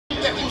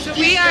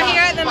We are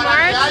here at the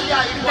march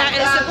that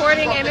is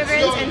supporting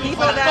immigrants and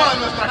people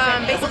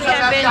that basically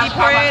have been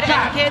deported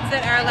and kids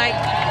that are like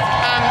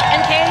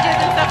in cages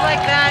and stuff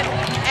like that.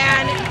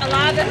 And a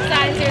lot of the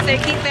signs here say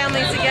keep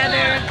families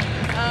together,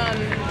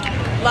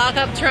 lock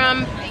up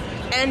Trump,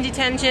 end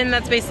detention.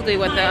 That's basically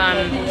what the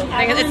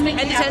thing is. It's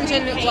end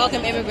detention,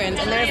 welcome immigrants.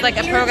 And there's like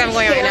a program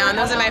going on right now, and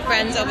those are my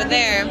friends over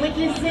there.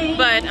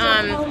 But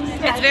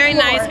it's very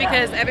nice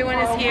because everyone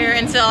is here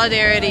in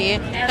solidarity,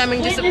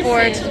 coming to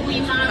support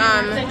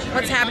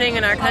what's happening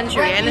in our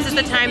country. And this is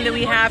the time that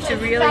we have to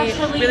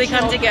really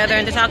come together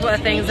and to talk about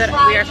the things that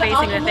we are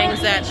facing, the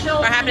things that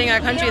are happening in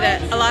our country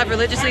that a lot of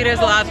religious leaders,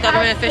 a lot of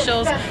government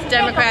officials,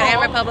 Democrat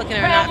and Republican,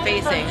 are not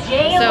facing.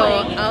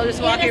 So I'll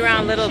just walk you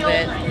around a little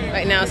bit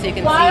right now so you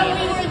can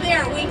see. We were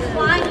there. We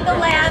climbed the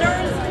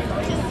ladders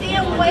to see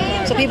a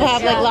wave. So people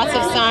have like lots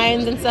of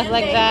signs and stuff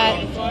like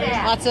that.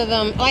 Lots of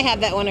oh, I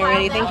have that one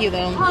already. Thank you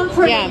though.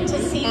 Yeah.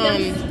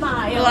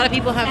 A lot of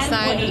people have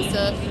signs and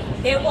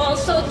stuff. It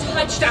also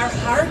touched our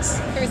hearts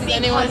Versus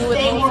anyone who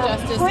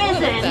withholds justice.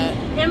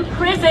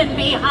 Imprisoned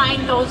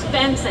behind those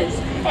fences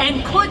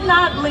and could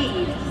not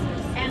leave.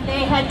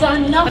 They had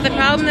done nothing. But the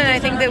problem that I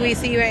think that we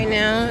see right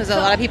now is a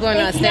lot of people are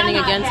not standing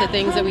against the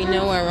things that we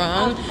know are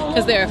wrong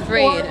because they're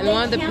afraid. And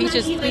one of the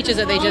speeches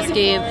that they just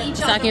gave was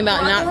talking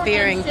about not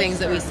fearing things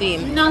that we see.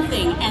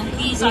 Nothing. And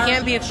these you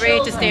can't be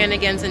afraid to stand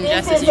against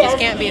injustice. You just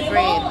can't be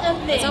afraid.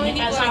 That's how many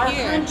people are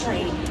here.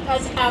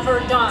 Has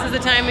ever done. This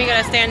is the time we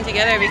gotta stand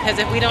together because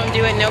if we don't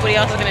do it, nobody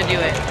else is gonna do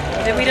it.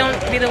 If we don't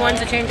be the ones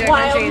to change our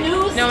country,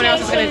 no one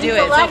else is gonna do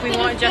it. So if we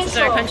want justice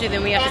in our country,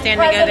 then we have to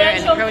stand together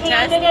and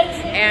protest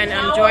and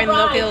join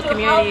local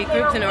community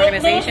groups and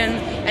organizations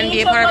and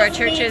be a part of our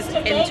churches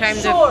in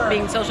terms of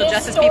being social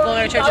justice people in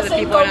our churches if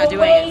people are not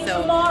doing it.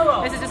 So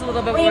this is just a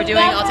little bit what we're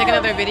doing. I'll take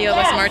another video of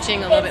us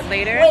marching a little bit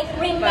later.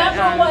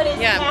 But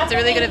yeah, it's a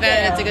really good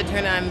event and it's a good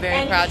turnout. I'm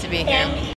very proud to be here.